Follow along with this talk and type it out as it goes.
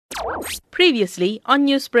Previously on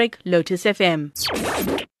Newsbreak, Lotus FM.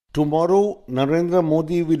 Tomorrow, Narendra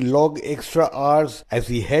Modi will log extra hours as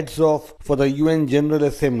he heads off for the UN General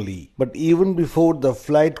Assembly. But even before the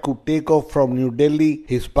flight could take off from New Delhi,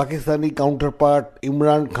 his Pakistani counterpart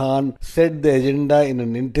Imran Khan set the agenda in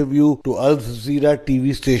an interview to Al Jazeera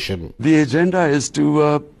TV station. The agenda is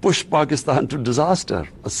to push Pakistan to disaster.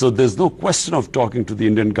 So there's no question of talking to the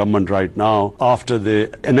Indian government right now after they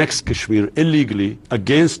annexed Kashmir illegally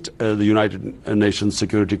against the United Nations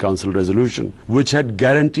Security Council resolution, which had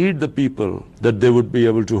guaranteed the people that they would be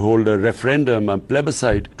able to hold a referendum and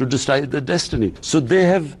plebiscite to decide their destiny. So they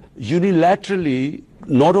have unilaterally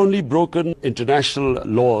not only broken international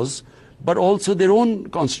laws, but also their own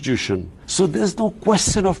constitution. So there's no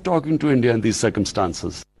question of talking to India in these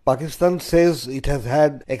circumstances. Pakistan says it has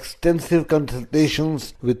had extensive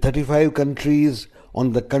consultations with 35 countries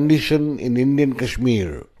on the condition in Indian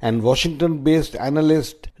Kashmir, and Washington-based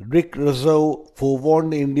analyst Rick Rizzo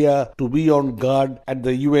forewarned India to be on guard at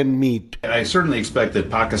the UN meet. I certainly expect that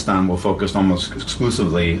Pakistan will focus almost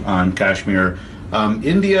exclusively on Kashmir.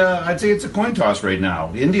 India, I'd say it's a coin toss right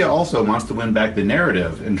now. India also wants to win back the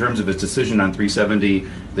narrative in terms of its decision on 370,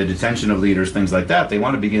 the detention of leaders, things like that. They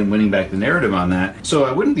want to begin winning back the narrative on that. So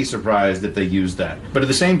I wouldn't be surprised if they use that. But at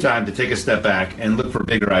the same time, to take a step back and look for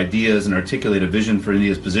bigger ideas and articulate a vision for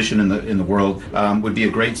India's position in the world would be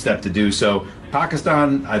a great step to do. So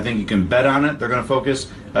Pakistan, I think you can bet on it. They're going to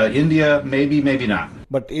focus. India, maybe, maybe not.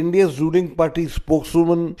 But India's ruling party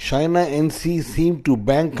spokeswoman Shaina NC seemed to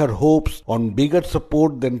bank her hopes on bigger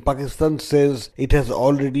support than Pakistan says it has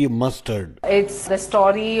already mustered. It's the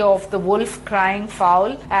story of the wolf crying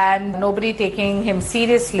foul and nobody taking him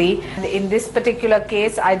seriously. In this particular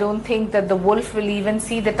case, I don't think that the wolf will even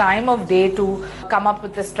see the time of day to come up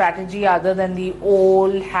with a strategy other than the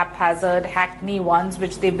old haphazard hackney ones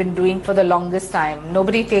which they've been doing for the longest time.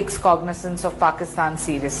 Nobody takes cognizance of Pakistan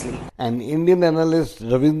seriously. An Indian analyst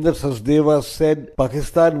Ravinder Sachdeva said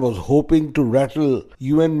Pakistan was hoping to rattle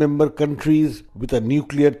UN member countries with a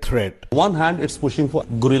nuclear threat. On one hand, it's pushing for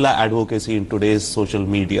guerrilla advocacy in today's social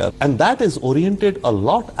media, and that is oriented a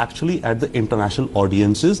lot actually at the international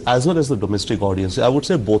audiences as well as the domestic audiences. I would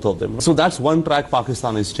say both of them. So that's one track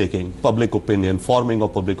Pakistan is taking: public opinion, forming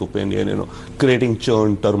of public opinion, creating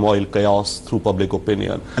churn, turmoil, chaos through public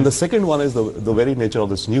opinion. And the second one is the very nature of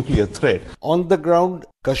this nuclear threat. On the ground,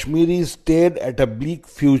 Kashmiris stared at a bleak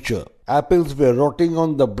future. Apples were rotting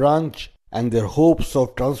on the branch and their hopes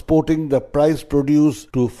of transporting the prize produce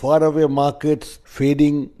to faraway markets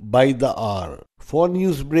fading by the hour. For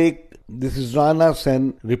Newsbreak, this is Rana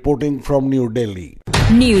Sen reporting from New Delhi.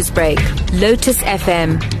 Newsbreak, Lotus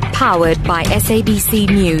FM, powered by SABC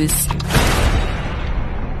News.